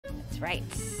right.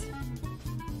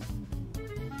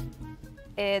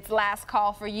 It's last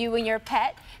call for you and your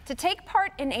pet to take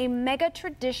part in a mega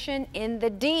tradition in the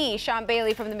D. Sean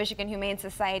Bailey from the Michigan Humane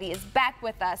Society is back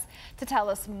with us to tell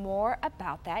us more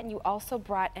about that. And you also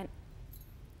brought an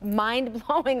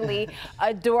mind-blowingly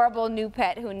adorable new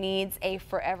pet who needs a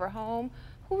forever home.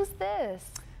 Who's this?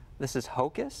 This is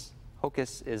Hocus.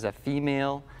 Hocus is a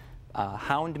female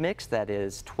hound mix that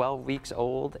is 12 weeks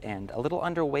old and a little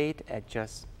underweight at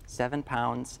just 7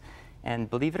 pounds. And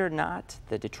believe it or not,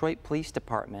 the Detroit Police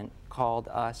Department called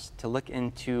us to look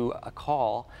into a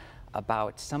call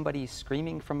about somebody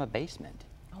screaming from a basement.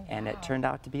 Oh, wow. And it turned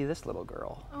out to be this little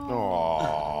girl.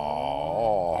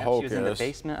 Oh, Hocus. She was in the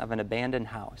basement of an abandoned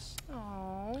house.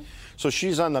 Oh. So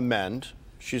she's on the mend.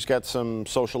 She's got some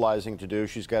socializing to do.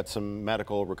 She's got some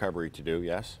medical recovery to do,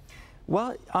 yes?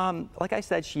 Well, like I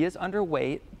said, she is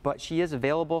underweight, but she is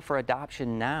available for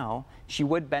adoption now. She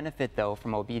would benefit, though,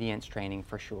 from obedience training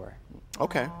for sure.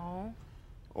 Okay. Aww.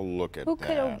 Oh, look at Who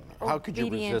that. could How could you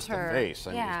resist her? a vase?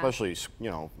 I mean, Yeah. especially,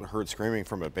 you know, heard screaming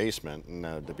from a basement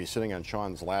and to be sitting on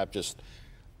Sean's lap just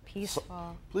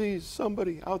Peaceful. Please,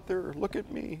 somebody out there, look at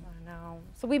me. I know.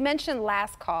 So we mentioned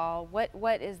last call. What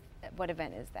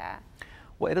event is that?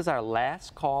 Well, it is our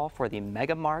last call for the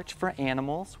Mega March for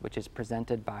Animals, which is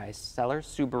presented by Seller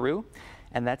Subaru,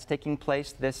 and that's taking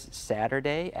place this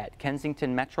Saturday at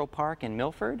Kensington Metro Park in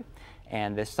Milford,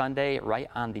 and this Sunday right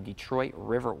on the Detroit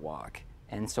Riverwalk.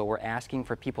 And so we're asking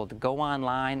for people to go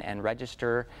online and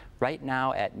register right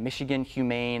now at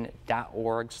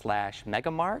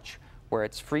michiganhumane.org/megamarch, where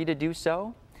it's free to do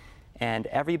so. And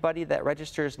everybody that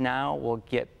registers now will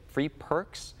get free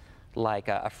perks like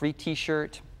a free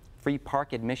t-shirt, free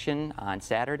park admission on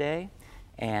Saturday,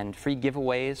 and free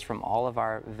giveaways from all of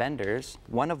our vendors,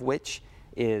 one of which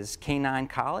is Canine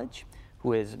College,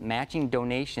 who is matching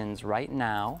donations right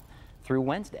now through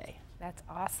Wednesday. That's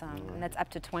awesome. And that's up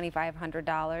to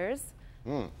 $2,500.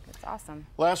 That's awesome.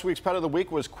 Last week's Pet of the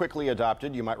Week was quickly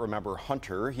adopted. You might remember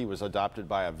Hunter. He was adopted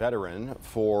by a veteran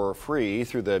for free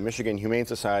through the Michigan Humane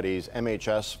Society's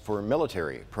MHS for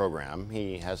Military program.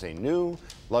 He has a new,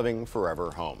 loving,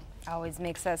 forever home. Always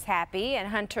makes us happy, and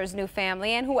Hunter's new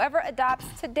family and whoever adopts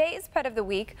today's Pet of the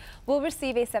Week will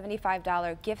receive a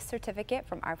 $75 gift certificate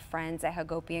from our friends at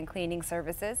Hagopian Cleaning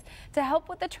Services to help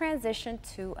with the transition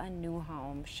to a new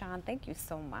home. Sean, thank you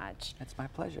so much. It's my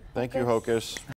pleasure. Thank you, Hocus.